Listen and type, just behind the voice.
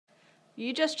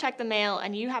You just checked the mail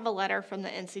and you have a letter from the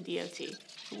NCDOT.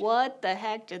 What the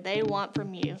heck did they want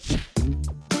from you?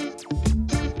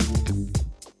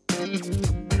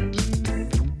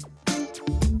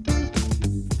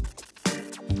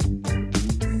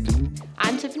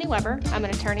 Weber. I'm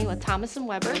an attorney with Thomas &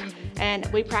 Weber, and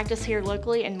we practice here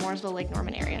locally in Mooresville, Lake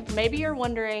Norman area. Maybe you're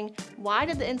wondering, why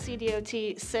did the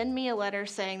NCDOT send me a letter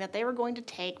saying that they were going to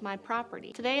take my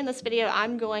property? Today in this video,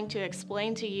 I'm going to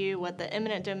explain to you what the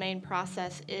eminent domain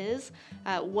process is,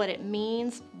 what it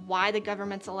means, why the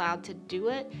government's allowed to do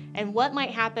it, and what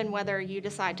might happen whether you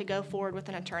decide to go forward with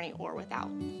an attorney or without.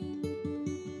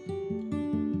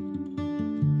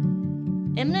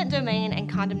 Eminent domain and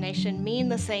condemnation mean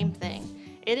the same thing.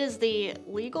 It is the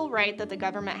legal right that the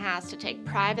government has to take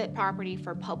private property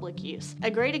for public use. A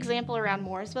great example around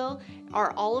Mooresville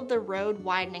are all of the road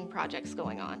widening projects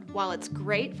going on. While it's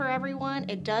great for everyone,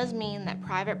 it does mean that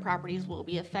private properties will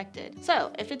be affected.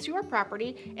 So if it's your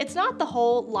property, it's not the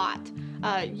whole lot.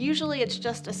 Usually it's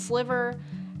just a sliver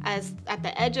at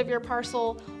the edge of your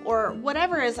parcel, or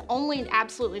whatever is only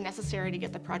absolutely necessary to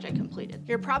get the project completed.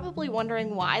 You're probably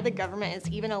wondering why the government is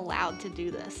even allowed to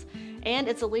do this. And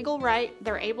it's a legal right,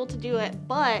 they're able to do it,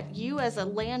 but you as a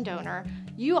landowner,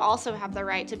 you also have the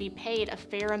right to be paid a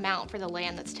fair amount for the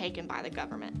land that's taken by the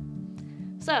government.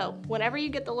 So whenever you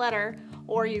get the letter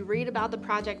or you read about the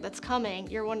project that's coming,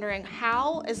 you're wondering,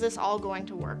 how is this all going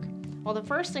to work? Well, the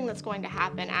first thing that's going to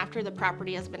happen after the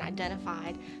property has been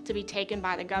identified to be taken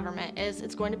by the government is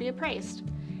it's going to be appraised.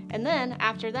 And then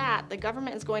after that, the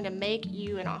government is going to make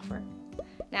you an offer.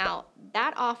 Now,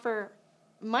 that offer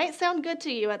might sound good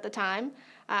to you at the time,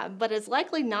 but is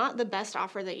likely not the best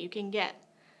offer that you can get.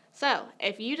 So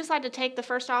if you decide to take the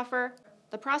first offer,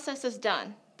 the process is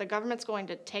done. The government's going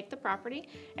to take the property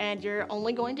and you're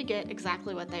only going to get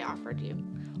exactly what they offered you.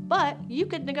 But you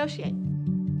could negotiate.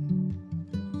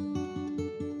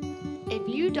 If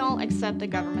you don't accept the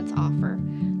government's offer,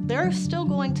 they're still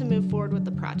going to move forward with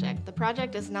the project. The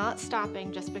project is not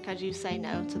stopping just because you say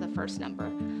no to the first number.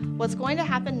 What's going to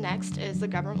happen next is the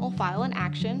government will file an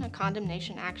action, a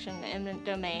condemnation action, an eminent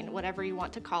domain, whatever you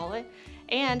want to call it,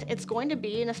 and it's going to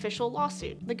be an official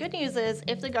lawsuit. The good news is,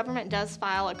 if the government does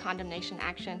file a condemnation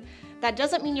action, that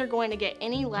doesn't mean you're going to get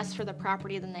any less for the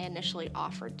property than they initially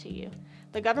offered to you.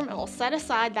 The government will set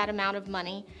aside that amount of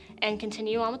money and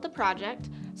continue on with the project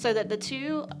so that the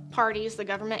two parties, the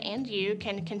government and you,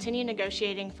 can continue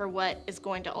negotiating for what is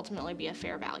going to ultimately be a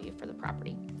fair value for the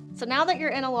property. So now that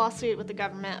you're in a lawsuit with the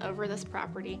government over this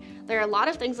property, there are a lot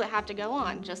of things that have to go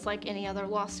on, just like any other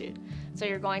lawsuit. So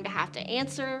you're going to have to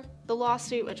answer the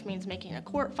lawsuit, which means making a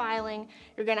court filing.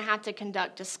 You're going to have to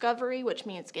conduct discovery, which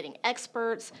means getting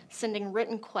experts, sending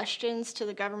written questions to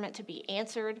the government to be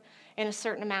answered in a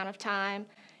certain amount of time.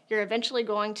 You're eventually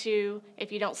going to,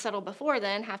 if you don't settle before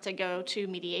then, have to go to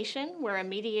mediation, where a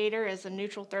mediator is a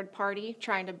neutral third party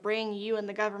trying to bring you and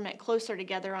the government closer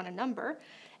together on a number.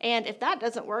 And if that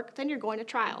doesn't work, then you're going to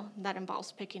trial. That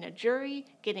involves picking a jury,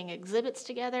 getting exhibits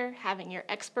together, having your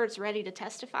experts ready to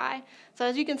testify. So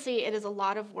as you can see, it is a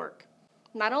lot of work.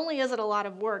 Not only is it a lot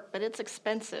of work, but it's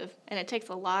expensive and it takes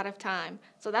a lot of time.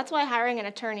 So that's why hiring an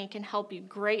attorney can help you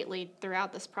greatly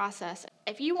throughout this process.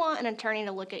 If you want an attorney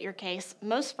to look at your case,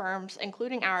 most firms,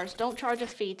 including ours, don't charge a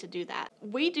fee to do that.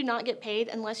 We do not get paid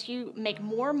unless you make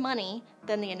more money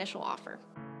than the initial offer.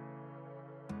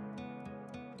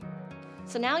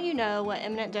 So now you know what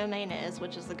eminent domain is,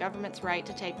 which is the government's right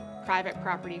to take private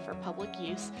property for public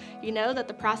use. You know that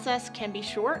the process can be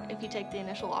short if you take the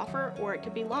initial offer, or it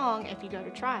could be long if you go to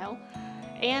trial.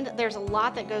 And there's a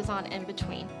lot that goes on in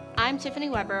between. I'm Tiffany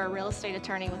Weber, a real estate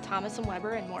attorney with Thomas &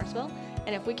 Weber in Mooresville,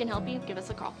 and if we can help you, give us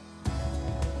a call.